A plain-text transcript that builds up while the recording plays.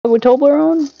with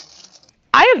Toblerone?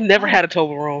 I have never had a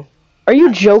Toblerone. Are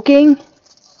you joking?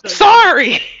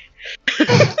 Sorry.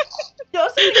 Yo,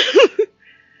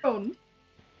 something.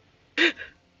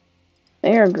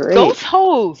 They are great. Ghost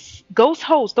hoes.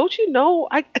 Don't you know?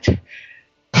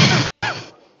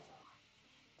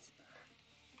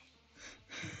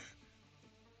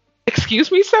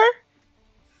 Excuse me, sir.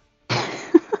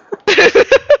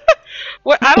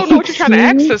 What? I don't know what you're trying to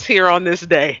Excuse me? access here on this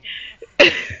day.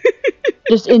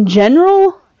 Just in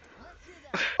general?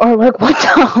 Or like what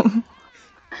time?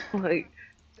 Like,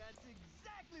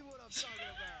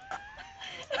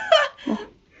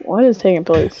 What is taking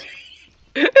place?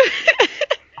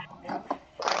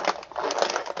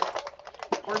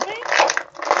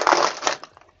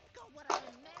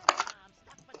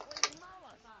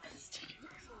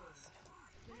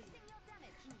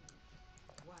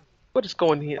 what is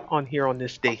going on here on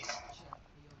this day?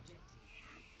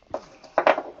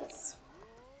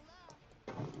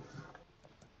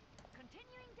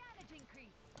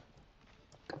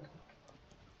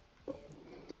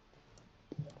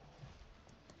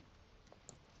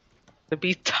 To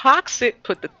be toxic,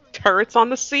 put the turrets on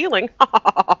the ceiling.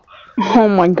 Oh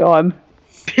my god.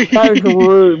 That is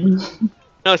rude.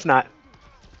 No, it's not.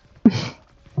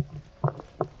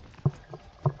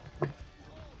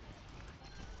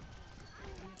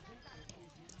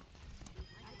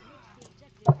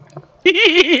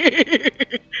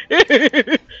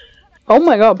 Oh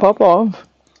my god, pop off.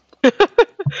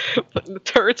 Putting the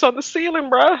turrets on the ceiling,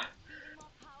 bruh.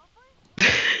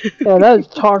 Yeah, that is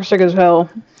toxic as hell.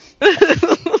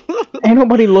 Ain't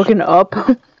nobody looking up.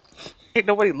 Ain't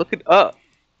nobody looking up.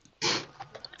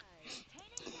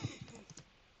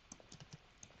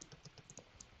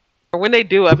 Or when they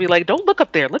do, I'll be like, don't look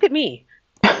up there. Look at me.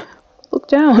 Look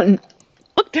down.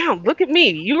 Look down. Look at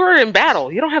me. You are in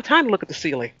battle. You don't have time to look at the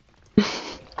ceiling.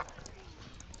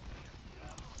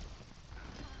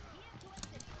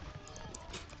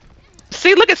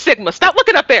 See, look at Sigma. Stop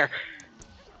looking up there.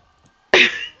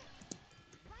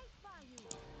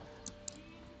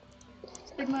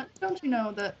 Sigma, don't you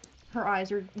know that her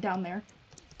eyes are down there?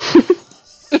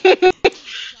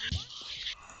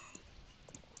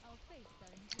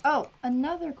 Oh,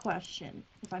 another question,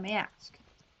 if I may ask.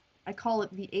 I call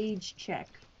it the age check.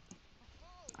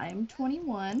 I am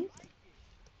 21.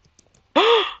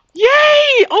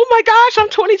 Yay! Oh my gosh, I'm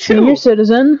 22. Senior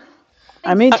citizen.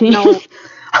 I'm 18. No.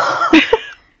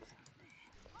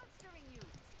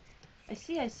 I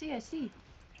see.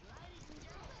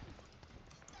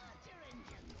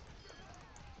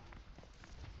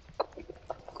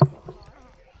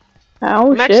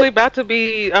 Oh, I'm shit. actually about to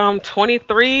be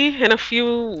 23 in a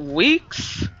few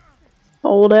weeks.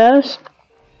 Old ass.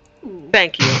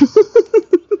 Thank you.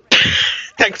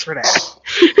 Thanks for that.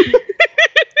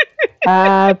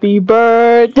 Happy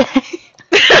birthday.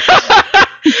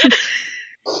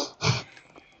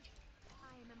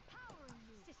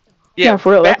 Yeah,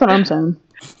 for real. That's what I'm saying.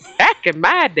 Back in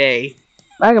my day.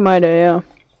 Back in my day, yeah.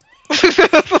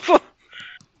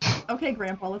 Okay,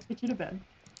 Grandpa, let's get you to bed.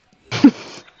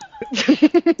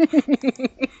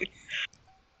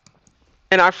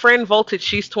 And our friend Voltage,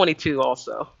 she's 22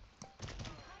 also.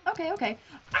 Okay.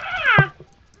 Ah!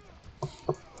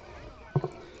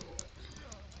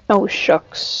 Oh,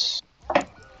 shucks.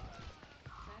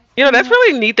 You know, that's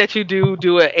really neat that you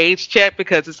do an age check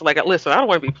because it's like, listen, I don't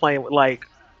want to be playing with like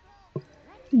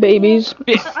babies.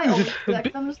 I always do that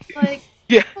 'cause I'm just like,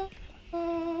 yeah.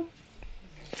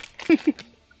 There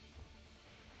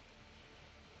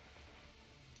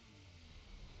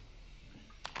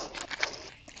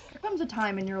comes a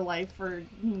time in your life where you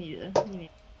need to be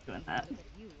doing that.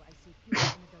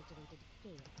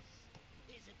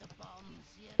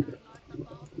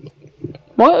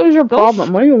 What is your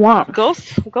problem? What do you want? Go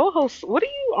host. What are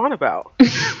you on about?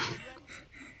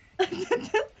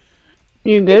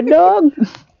 You good, dog?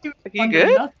 You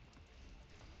good?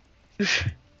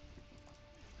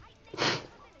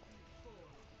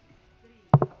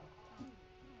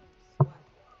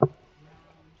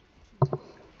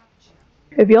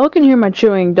 If y'all can hear my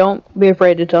chewing, don't be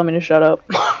afraid to tell me to shut up.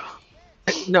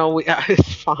 No,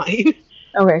 it's fine.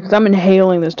 Okay, because I'm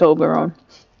inhaling this Toblerone.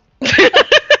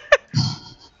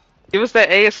 Give us that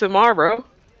ASMR, bro.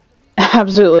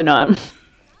 Absolutely not.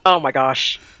 Oh my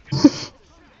gosh.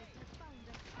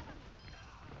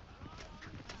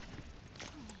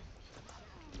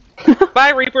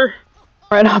 Bye, Reaper.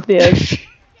 Right off the edge.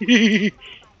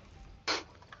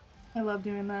 I love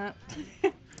doing that.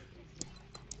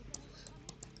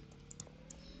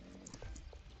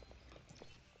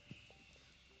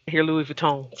 I hear Louis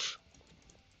Vuittons.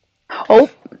 Oh,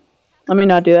 let me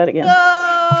not do that again.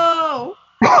 No!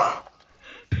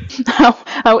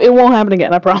 It won't happen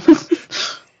again, I promise.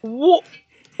 Whoa.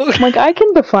 Like, I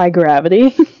can defy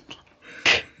gravity.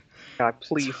 God,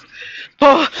 please.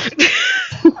 Oh.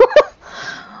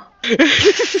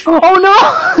 Oh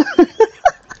no!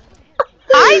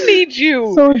 I need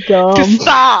you So to dumb.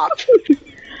 stop.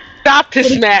 Stop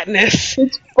this madness.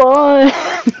 It's fun.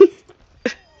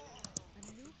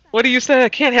 What do you say? I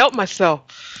can't help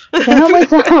myself. Can't help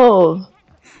myself.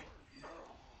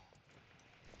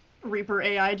 Reaper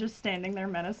AI just standing there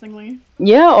menacingly.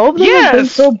 Yeah, all of them have been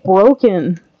Yes. so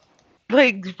broken.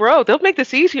 Like, bro, they'll make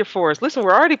this easier for us. Listen,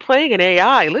 we're already playing an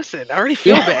AI. Listen, I already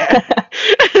feel Yeah. bad.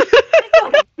 I feel like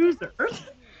a loser.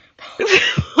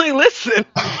 Like, listen,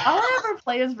 All I ever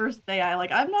play is versus AI.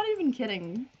 Like, I'm not even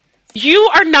kidding. you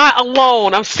are not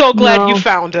alone. I'm so glad you No.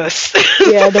 found us.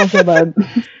 Yeah, don't feel bad.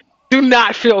 Do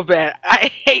not feel bad.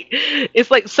 I hate.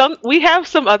 It's like we have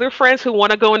some other friends who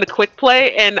want to go into quick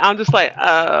play, and I'm just like,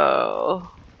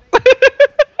 oh.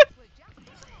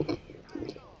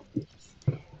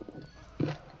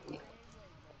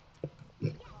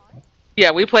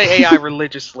 Yeah, we play AI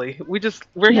religiously.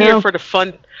 We're here Yeah. for the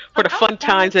fun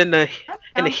times and the I'm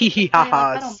hee down for hee quick ha play, like,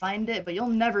 I don't ha's. mind it, but you'll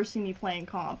never see me playing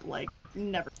comp. Like,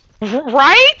 never.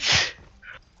 Right?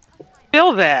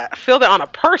 Feel that. Feel that on a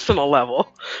personal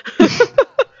level.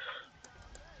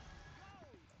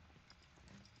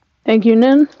 Thank you,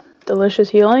 Nin. Delicious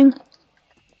healing.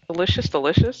 Delicious,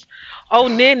 delicious. Oh,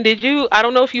 Nin, did you? I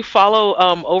don't know if you follow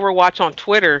Overwatch on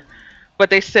Twitter, but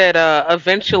they said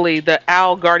eventually the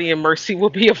Owl Guardian Mercy will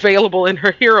be available in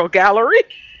her hero gallery.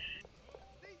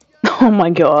 Oh my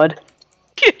god.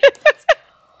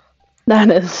 That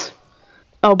is.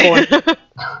 Oh boy.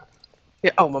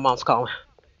 Yeah. Oh, my mom's calling.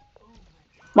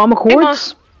 Mama Hey, Ma.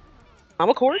 Quartz?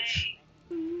 Mama Quartz.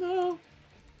 No.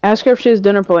 Ask her if she has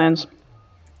dinner plans.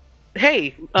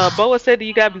 Hey, Boa said, "Do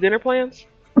you got dinner plans?"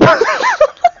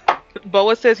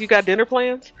 Boa says you got dinner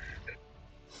plans.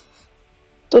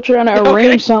 Still trying to Okay.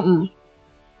 arrange something.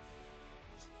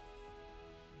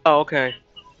 Oh, okay.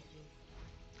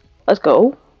 Let's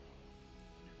go.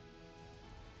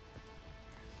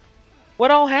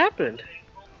 What all happened?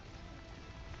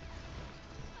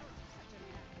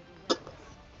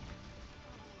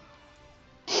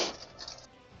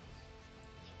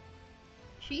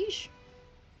 Sheesh.